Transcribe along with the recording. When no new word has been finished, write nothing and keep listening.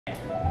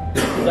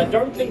Because I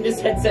don't think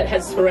this headset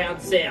has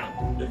surround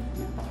sound.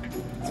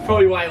 It's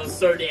probably why it was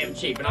so damn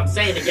cheap. And I'm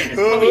saying again,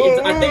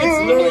 I think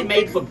it's literally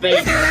made for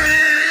babies.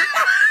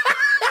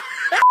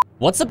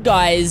 What's up,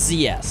 guys?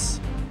 Yes.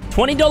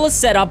 $20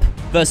 setup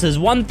versus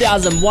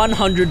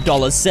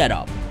 $1,100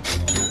 setup.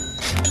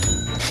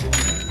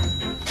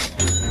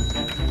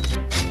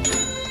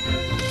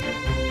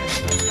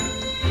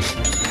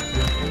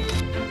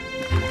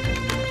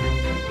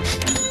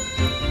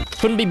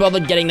 Couldn't be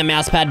bothered getting the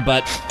mouse pad,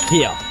 but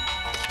here.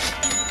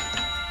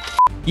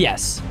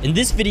 Yes, in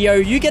this video,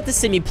 you get to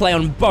see me play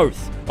on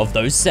both of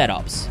those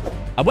setups.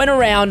 I went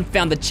around,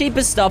 found the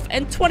cheapest stuff,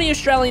 and 20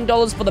 Australian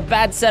dollars for the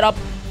bad setup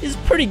is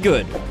pretty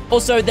good.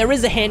 Also, there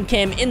is a hand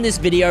cam in this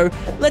video.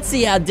 Let's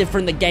see how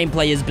different the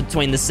gameplay is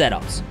between the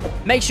setups.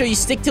 Make sure you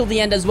stick till the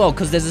end as well,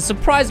 because there's a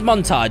surprise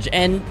montage,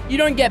 and you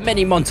don't get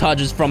many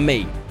montages from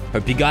me.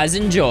 Hope you guys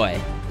enjoy.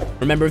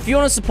 Remember, if you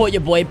want to support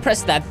your boy,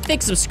 press that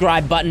thick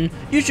subscribe button.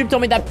 YouTube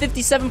told me that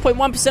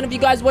 57.1% of you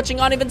guys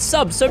watching aren't even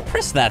subs, so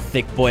press that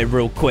thick boy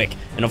real quick.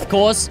 And of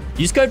course,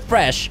 use code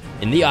FRESH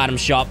in the item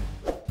shop.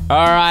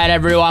 Alright,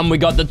 everyone, we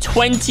got the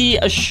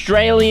 20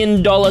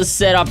 Australian dollars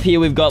set up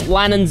here. We've got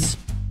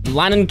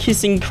Lannon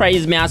Kissing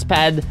Craze mouse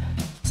pad,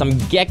 some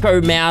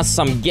Gecko mouse,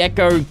 some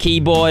Gecko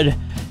keyboard,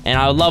 and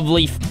our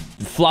lovely,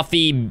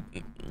 fluffy,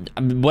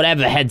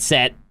 whatever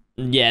headset.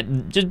 Yeah,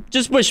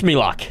 just wish me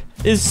luck.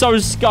 It's so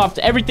scuffed.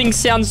 Everything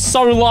sounds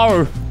so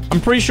low. I'm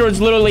pretty sure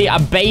it's literally a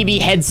baby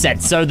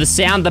headset, so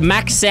the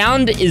max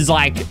sound is,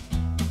 like,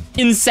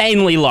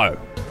 insanely low.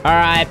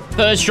 Alright,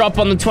 first drop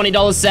on the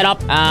 $20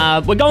 setup.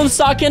 We're going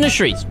Stark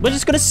Industries. We're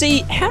just gonna see,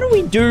 how do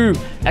we do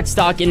at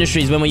Stark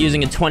Industries when we're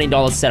using a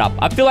 $20 setup?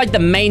 I feel like the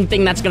main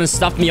thing that's gonna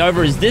stuff me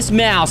over is this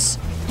mouse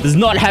does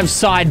not have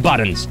side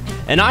buttons.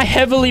 And I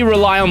heavily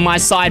rely on my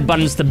side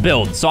buttons to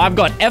build. So I've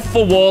got F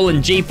for wall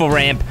and G for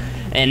ramp.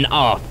 And,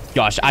 oh,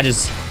 gosh, I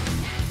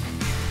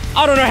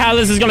don't know how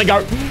this is gonna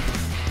go.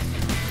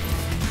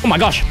 Oh, my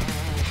gosh.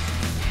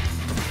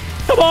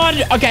 Come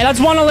on. Okay, that's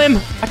one of them.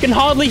 I can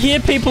hardly hear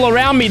people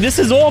around me. This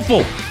is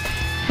awful.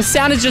 The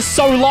sound is just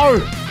so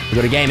low. We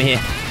got a gamer here.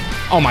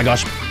 Oh, my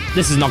gosh.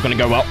 This is not gonna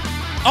go well.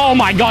 Oh,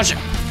 my gosh.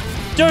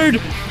 Dude.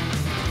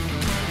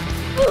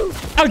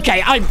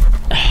 Okay,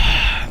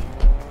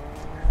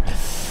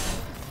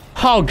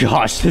 oh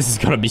gosh, this is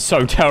gonna be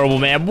so terrible,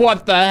 man.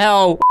 What the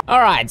hell?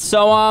 Alright,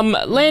 so,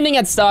 landing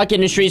at Stark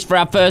Industries for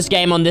our first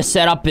game on this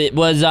setup, it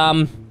was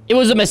a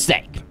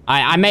mistake.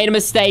 I made a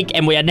mistake,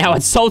 and we are now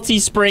at Salty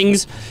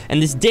Springs,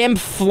 and this damn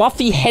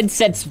fluffy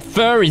headset's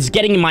fur is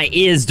getting in my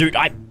ears, dude.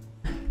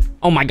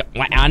 Oh my god,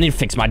 I need to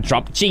fix my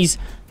drop. Jeez.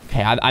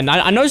 Okay,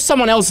 I know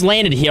someone else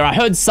landed here. I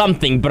heard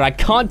something, but I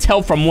can't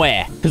tell from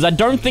where, because I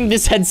don't think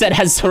this headset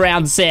has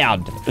surround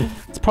sound.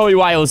 It's probably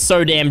why it was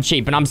so damn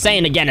cheap. And I'm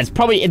saying again, I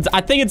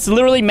think it's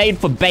literally made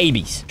for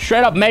babies.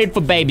 Straight up made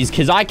for babies,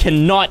 because I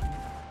cannot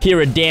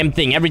hear a damn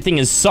thing. Everything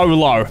is so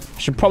low. I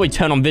should probably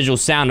turn on visual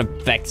sound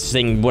effects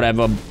thing,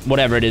 whatever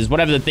it is.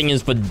 Whatever the thing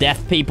is for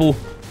deaf people,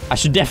 I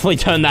should definitely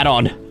turn that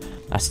on.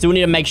 I still need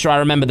to make sure I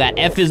remember that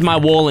F is my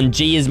wall and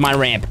G is my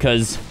ramp,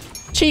 because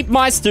cheap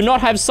mice do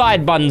not have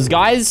side buttons,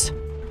 guys.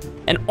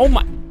 And oh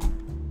my...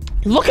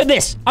 Look at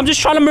this. I'm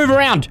just trying to move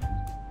around.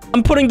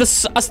 I'm putting the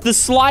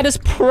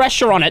slightest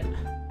pressure on it.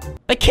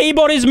 The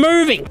keyboard is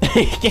moving.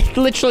 It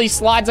literally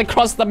slides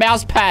across the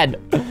mouse pad.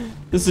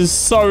 This is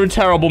so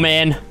terrible,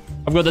 man.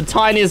 I've got the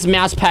tiniest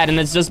mouse pad, and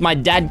it's just my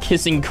dad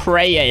kissing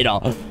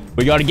creator.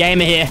 We got a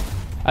gamer here.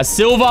 A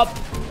silver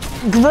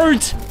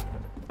Groot.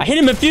 I hit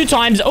him a few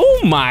times.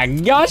 Oh my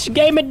gosh,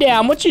 gamer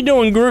down. What you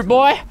doing, Groot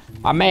boy?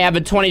 I may have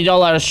a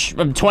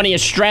 $20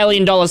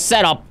 Australian dollars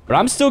setup, but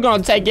I'm still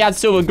gonna take out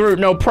Silver Groot,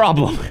 no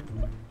problem.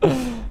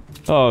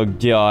 Oh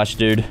gosh,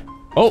 dude.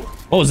 Oh,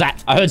 what was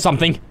that? I heard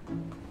something.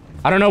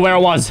 I don't know where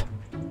it was.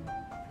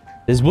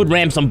 There's wood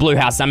ramps on Blue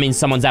House. That means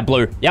someone's at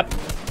Blue. Yep.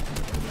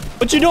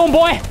 What you doing,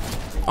 boy?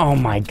 Oh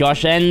my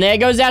gosh, and there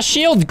goes our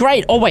shield.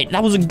 Great. Oh wait,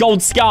 that was a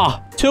gold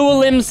scar. 2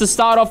 limbs to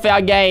start off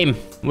our game.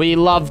 We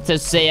love to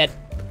see it.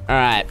 All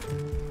right,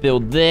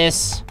 build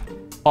this.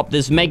 Pop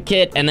this med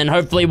kit, and then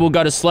hopefully we'll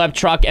go to Slurp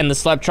Truck, and the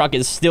Slurp Truck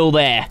is still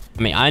there.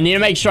 I mean, I need to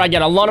make sure I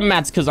get a lot of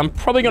mats, because I'm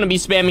probably going to be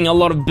spamming a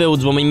lot of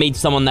builds when we meet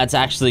someone that's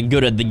actually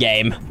good at the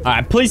game.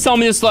 Alright, please tell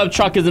me the Slurp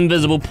Truck is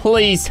invisible.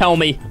 Please tell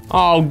me.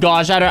 Oh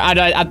gosh,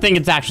 I think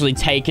it's actually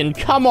taken.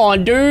 Come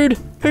on, dude.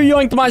 Who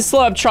yoinked my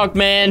Slurp Truck,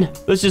 man?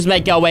 Let's just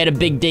make our way to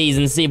Big D's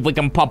and see if we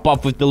can pop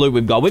off with the loot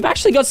we've got. We've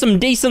actually got some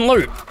decent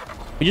loot.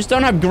 We just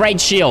don't have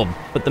great shield.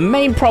 But the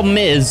main problem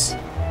is,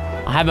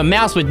 I have a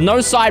mouse with no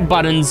side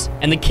buttons,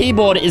 and the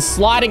keyboard is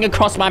sliding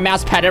across my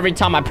mouse pad every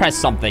time I press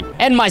something.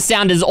 And my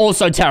sound is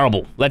also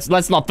terrible. Let's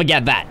not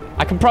forget that.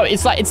 I can probably,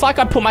 it's like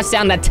I put my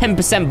sound at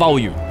 10%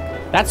 volume.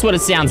 That's what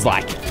it sounds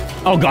like.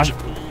 Oh gosh.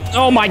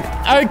 Oh my,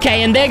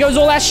 okay, and there goes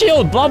all our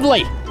shield.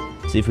 Lovely.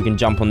 See if we can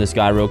jump on this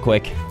guy real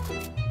quick.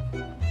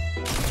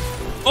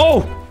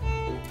 Oh!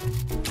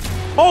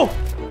 Oh!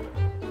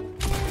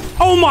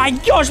 Oh my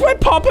gosh, we're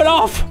popping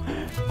off!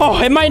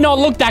 Oh, it might not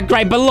look that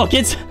great, but look,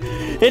 it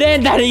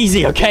ain't that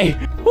easy, okay?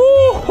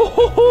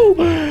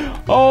 Ooh,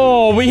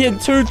 oh, we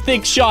hit 2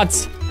 thick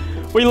shots.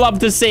 We love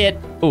to see it.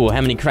 Oh,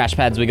 how many crash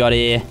pads we got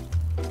here?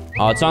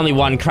 Oh, it's only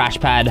one crash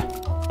pad.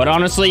 But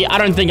honestly, I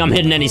don't think I'm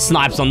hitting any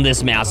snipes on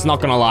this mouse.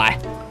 Not gonna lie.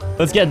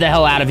 Let's get the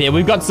hell out of here.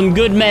 We've got some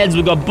good meds.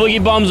 We've got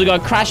boogie bombs. We've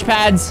got crash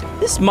pads.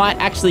 This might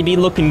actually be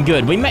looking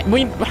good. We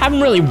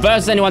haven't really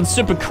versed anyone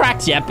super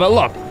cracked yet, but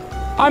look.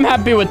 I'm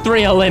happy with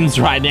 3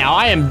 LMs right now.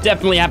 I am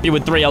definitely happy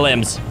with 3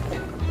 LMs.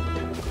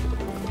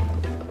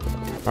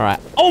 All right.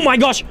 Oh my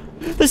gosh.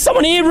 There's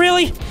someone here,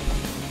 really?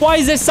 Why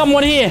is there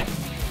someone here?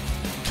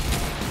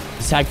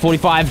 Tag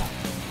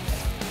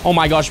 45. Oh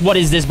my gosh. What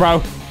is this,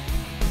 bro?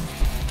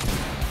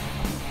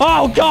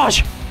 Oh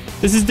gosh.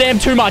 This is damn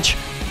too much.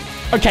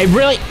 Okay,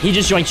 really? He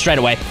just yoinked straight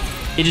away.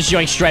 He just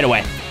yoinked straight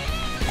away.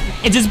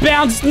 It just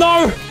bounced.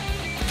 No.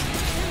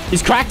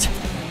 He's cracked.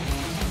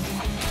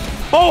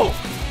 Oh.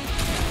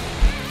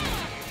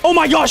 Oh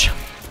my gosh.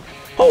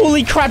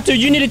 Holy crap,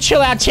 dude. You need to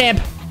chill out,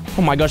 champ.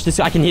 Oh my gosh.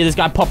 I can hear this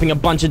guy popping a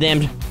bunch of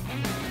damn...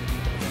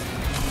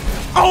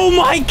 Oh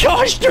my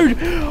gosh, dude.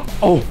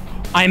 Oh,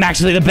 I am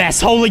actually the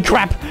best. Holy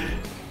crap.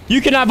 You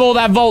can have all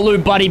that vault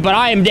loot, buddy, but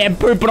I am damn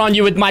pooping on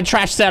you with my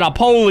trash setup.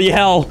 Holy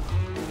hell.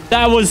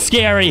 That was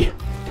scary.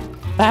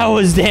 That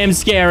was damn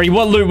scary.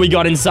 What loot we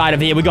got inside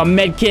of here? We got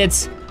med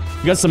kits.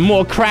 We got some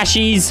more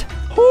crashies.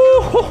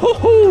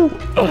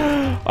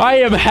 I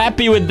am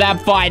happy with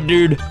that fight,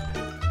 dude.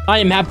 I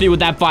am happy with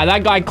that fight.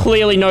 That guy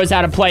clearly knows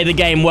how to play the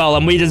game well,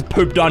 and we just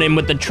pooped on him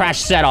with the trash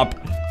setup.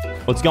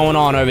 What's going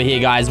on over here,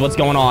 guys? What's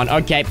going on?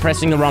 Okay,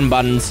 pressing the run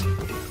buttons.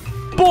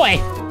 Boy!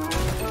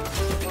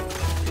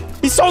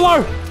 He's so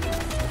low!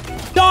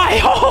 Die!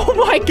 Oh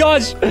my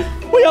gosh!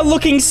 We are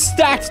looking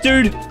stacked,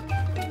 dude.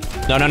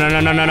 No, no, no, no,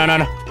 no, no, no,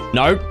 no.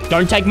 No,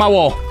 don't take my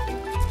wall.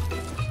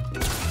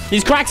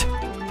 He's cracked.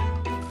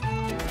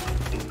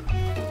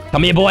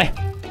 Come here, boy.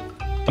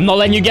 I'm not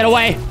letting you get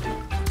away.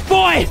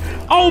 Boy!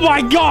 Oh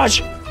my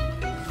gosh!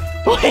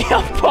 We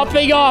are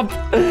popping off.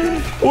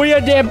 We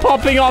are damn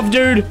popping off,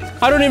 dude.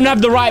 I don't even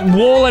have the right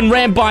wall and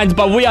ramp binds,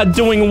 but we are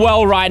doing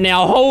well right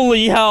now.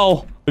 Holy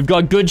hell. We've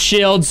got good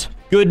shields,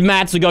 good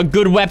mats, we got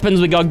good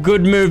weapons, we got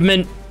good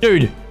movement.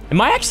 Dude,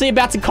 am I actually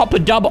about to cop a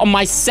dub on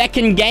my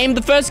second game?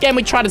 The first game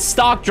we tried a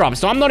Stark drop,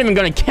 so I'm not even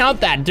going to count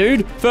that,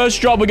 dude.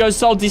 First drop, we go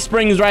Salty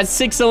Springs. We're at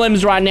 6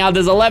 LMs right now.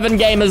 There's 11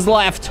 gamers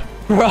left.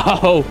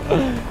 Bro,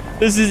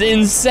 this is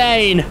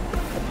insane.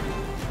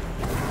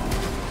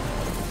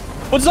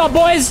 What's up,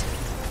 boys?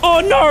 Oh,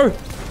 no.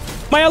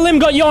 My LM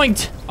got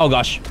yoinked. Oh,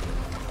 gosh.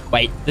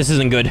 Wait, this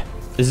isn't good.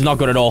 This is not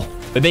good at all.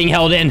 We're being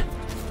held in.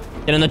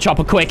 Get in the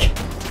chopper quick.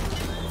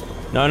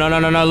 No, no, no,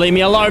 no, no. Leave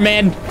me alone,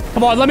 man.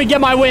 Come on, let me get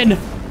my win.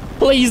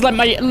 Please, let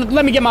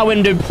me get my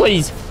win, dude.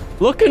 Please.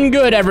 Looking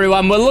good,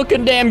 everyone. We're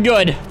looking damn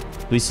good.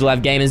 We still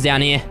have gamers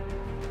down here.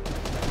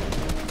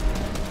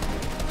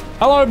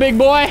 Hello, big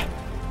boy.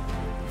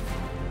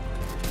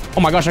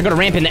 Oh, my gosh. I got a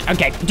ramp in there.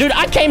 Okay. Dude,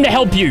 I came to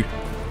help you.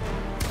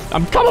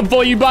 I'm coming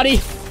for you,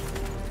 buddy.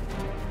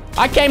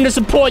 I came to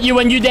support you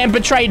when you damn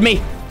betrayed me.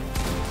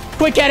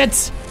 Quick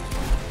edits.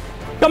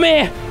 Come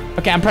here.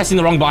 Okay, I'm pressing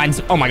the wrong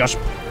binds. Oh my gosh.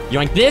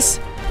 Yoink this.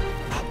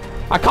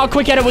 I can't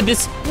quick edit with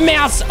this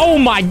mouse. Oh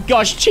my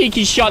gosh.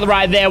 Cheeky shot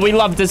right there. We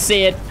love to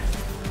see it.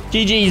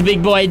 GG's,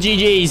 big boy.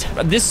 GG's.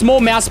 This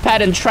small mouse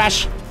pad and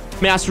trash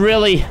mouse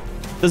really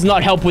does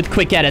not help with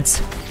quick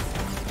edits.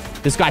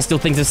 This guy still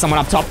thinks there's someone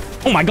up top.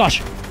 Oh my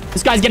gosh.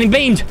 This guy's getting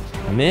beamed.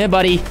 Come here,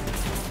 buddy.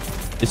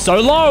 It's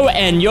so low,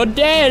 and you're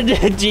dead.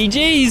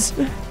 GG's.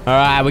 All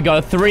right, we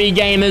got 3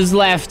 gamers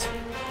left.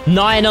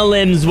 9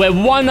 limbs. We're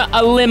 1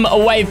 limb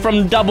away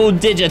from double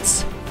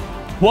digits.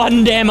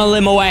 1 damn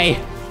limb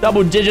away.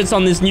 Double digits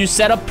on this new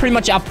setup. Pretty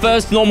much our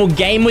first normal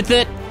game with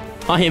it.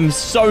 I am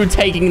so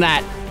taking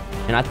that.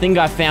 And I think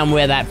I found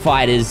where that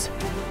fight is.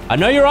 I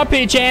know you're up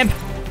here, champ.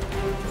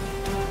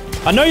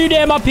 I know you're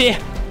damn up here.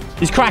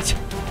 He's cracked.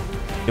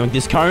 You want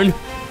this cone?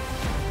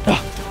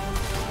 Ugh.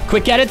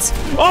 Quick edits.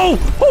 Oh!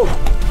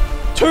 Oh!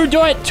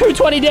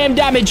 220 damn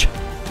damage.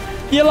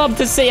 You love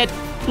to see it.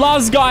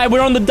 Last guy,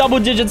 we're on the double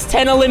digits,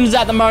 10 limbs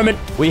at the moment.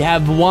 We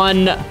have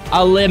 1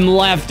 limb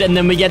left, and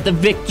then we get the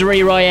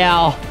victory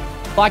royale.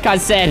 Like I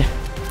said,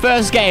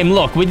 first game,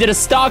 look, we did a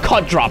Stark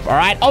hot drop, all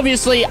right?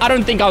 Obviously, I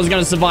don't think I was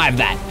going to survive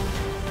that.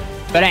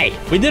 But hey,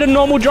 we did a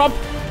normal drop,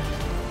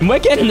 and we're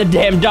getting the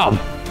damn dub.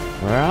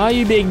 Where are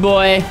you, big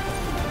boy?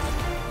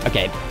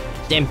 Okay,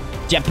 damn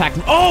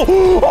jetpack.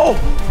 Oh! Oh!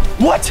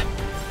 What?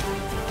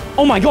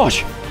 Oh my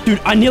gosh. Dude,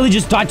 I nearly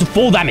just died to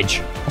full damage.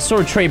 I saw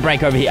a tree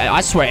break over here.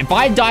 I swear, if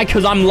I die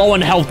because I'm low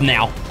on health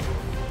now.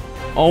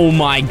 Oh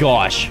my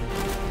gosh.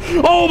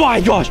 Oh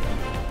my gosh.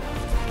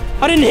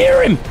 I didn't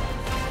hear him.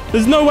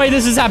 There's no way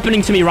this is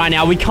happening to me right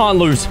now. We can't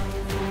lose.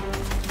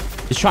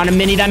 He's trying to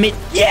mini that me.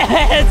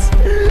 Yes!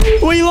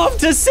 We love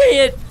to see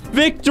it.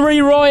 Victory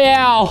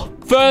Royale.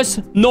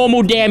 First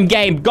normal damn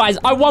game. Guys,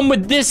 I won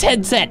with this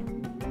headset.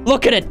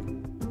 Look at it.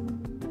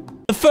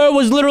 The fur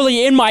was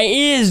literally in my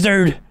ears,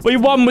 dude. We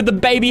won with the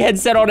baby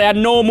headset on our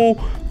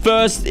normal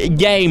first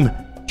game.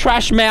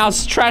 Trash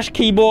mouse, trash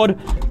keyboard,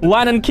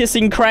 Lannon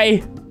kissing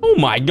Cray. Oh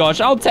my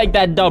gosh, I'll take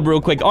that dub real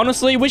quick.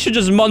 Honestly, we should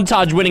just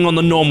montage winning on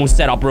the normal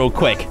setup real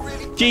quick.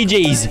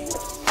 GG's.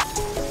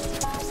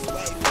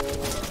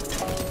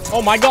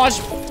 Oh my gosh.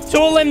 2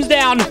 limbs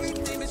down.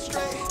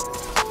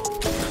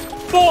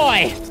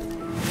 Boy.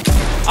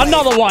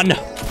 Another one.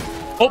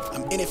 Oh.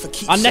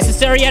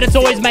 Unnecessary edits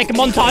always make a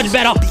montage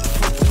better.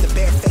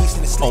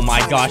 Oh my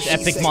gosh.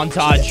 Epic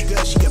montage.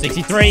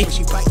 63.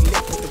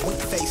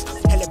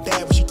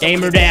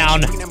 Gamer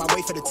down.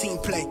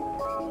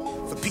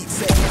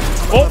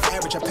 Oh.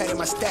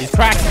 He's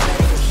cracked.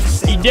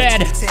 He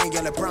dead.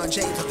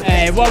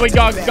 Hey, what we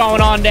got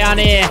going on down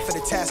here?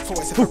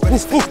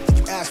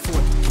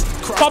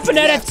 Popping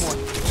edits.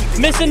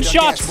 Missing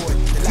shots.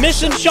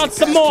 Missing shots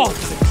some more.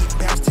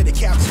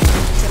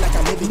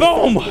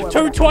 Boom.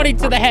 220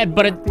 to the head,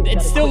 but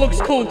it still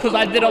looks cool because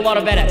I did a lot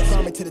of edits.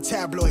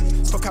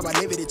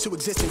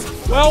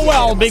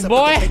 Well, big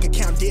boy.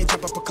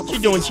 What you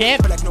doing,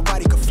 champ?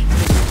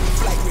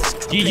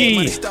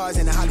 GG.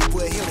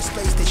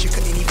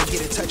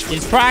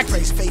 He's cracked.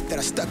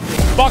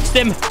 Boxed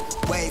him.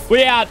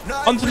 We out.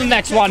 On to the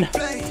next one.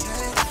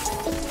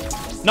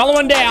 Another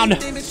one down.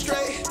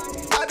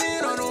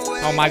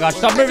 Oh my gosh,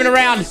 stop moving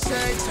around.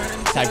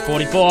 Tag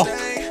 44.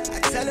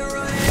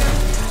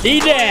 He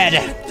dead.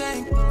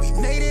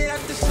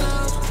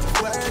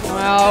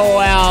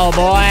 Well,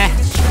 boy.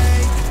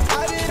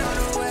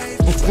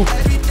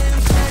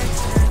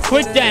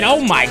 Quick dead. Oh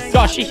my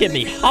gosh, he hit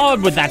me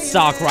hard with that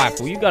Sark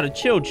rifle. You gotta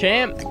chill,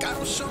 champ.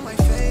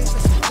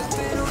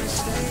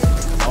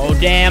 Oh,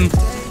 damn.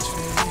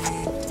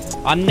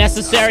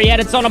 Unnecessary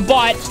edits on a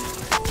bot.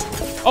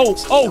 Oh.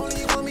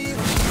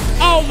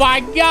 Oh my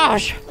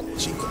gosh.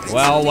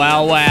 Well.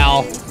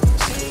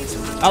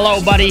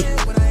 Hello, buddy.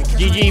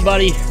 GG,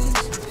 buddy.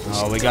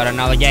 Oh, we got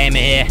another gamer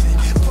here.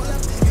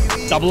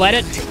 Double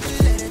edit.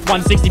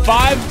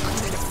 165.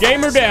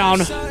 Gamer down.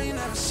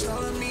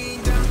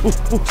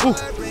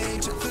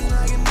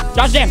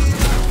 Gosh damn.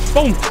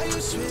 Boom.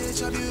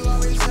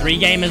 3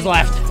 gamers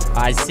left.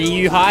 I see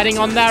you hiding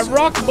on that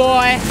rock,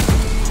 boy.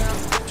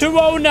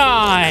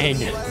 209.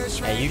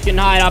 Hey, you can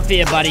hide up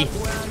here, buddy.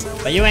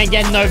 But you ain't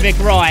getting no Vic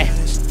Roy.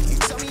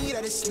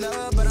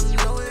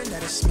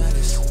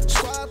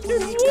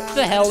 Dude, what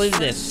the hell is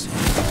this?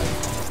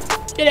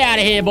 Get out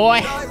of here,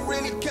 boy.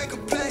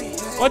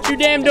 What you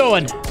damn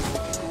doing?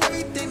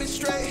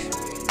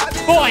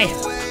 Boy.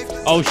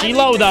 Oh, she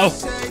low, though.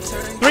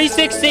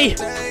 360.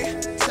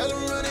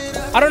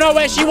 I don't know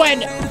where she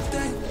went.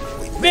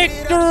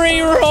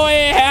 Victory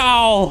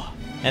Royale.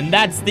 And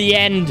that's the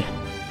end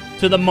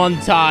to the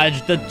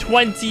montage. The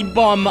 20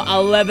 bomb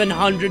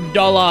 $1,100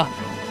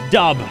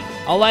 dub.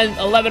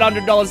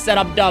 $1,100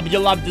 setup dub.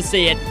 You'll love to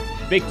see it.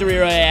 Victory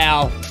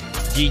Royale.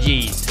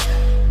 GG's.